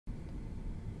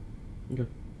Okay.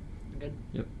 Good?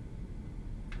 Yep.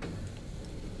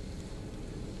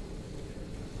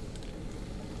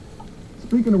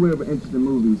 Speaking of real interesting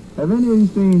movies, have any of you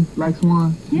seen Black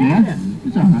Swan? Yeah.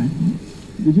 It's alright.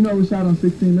 Did you know it was shot on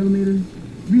 16 millimeters?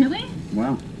 Really?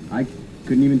 Wow, I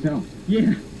couldn't even tell.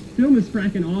 Yeah, film is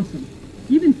fracking awesome.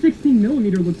 Even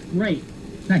 16mm looks great.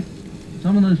 Hey,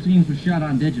 some of those scenes were shot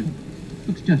on digital.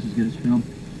 Looks just as good as film.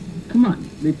 Come on,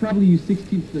 they probably used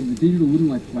 16ths of the digital wouldn't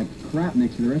like crap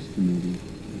next to the rest of the movie.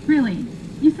 Really?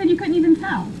 You said you couldn't even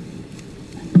tell.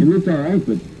 It looked alright,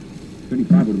 but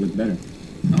 35 would have looked better.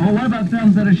 Oh, what about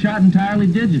films that are shot entirely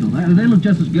digital? They look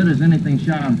just as good as anything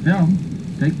shot on film.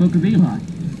 Take Book of Eli.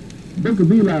 Book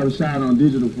of Eli was shot on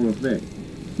digital for effect.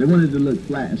 They wanted to look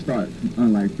flat and stark,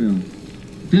 unlike film.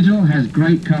 Digital has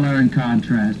great color and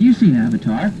contrast. You've seen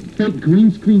Avatar. Fake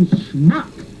green screen schmuck.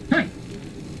 Hey,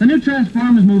 the new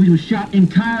Transformers movie was shot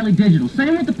entirely digital.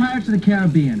 Same with the Pirates of the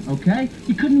Caribbean, okay?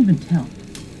 You couldn't even tell.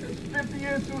 It's 50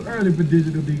 years too early for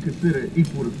digital to be considered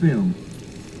equal to film.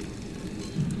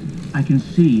 I can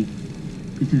see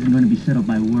this isn't going to be settled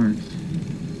by words.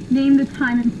 Name the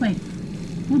time and place.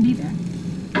 We'll be there.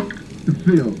 The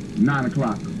field, 9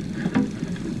 o'clock.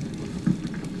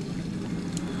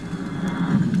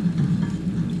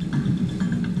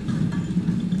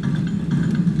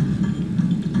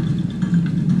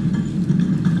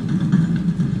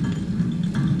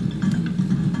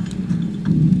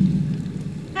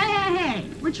 Hey,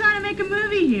 we're trying to make a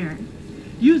movie here.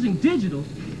 Using digital?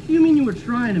 You mean you were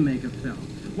trying to make a film?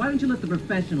 Why don't you let the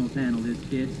professionals handle this,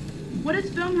 kids? What does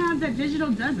film have that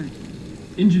digital doesn't?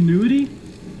 Ingenuity?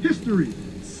 History?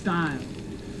 Style?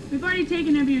 We've already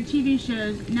taken over your TV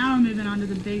shows, now we're moving on to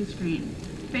the big screen.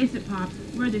 Face it, Pops,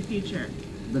 we're the future.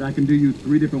 But I can do you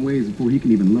 3 different ways before he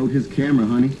can even load his camera,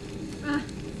 honey.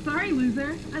 Sorry,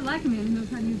 loser. I like a man who knows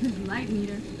how to use his light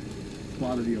meter.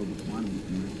 Quality over quantity,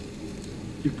 man.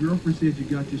 Your girlfriend said you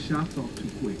got your shots off too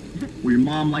quick. Well, your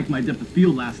mom liked my depth of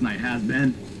field last night, has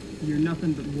been. You're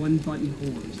nothing but one-button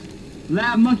whores.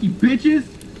 Lab monkey bitches!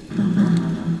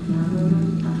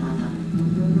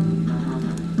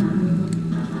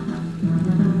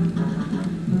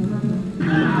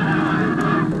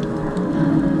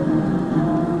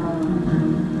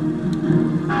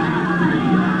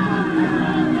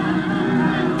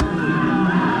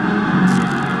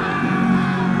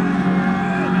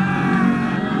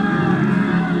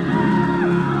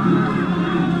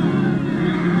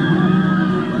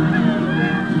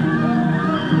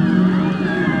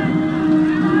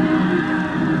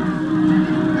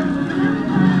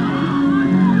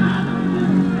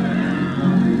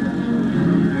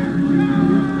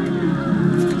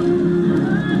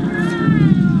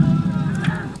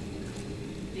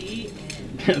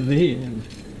 The end.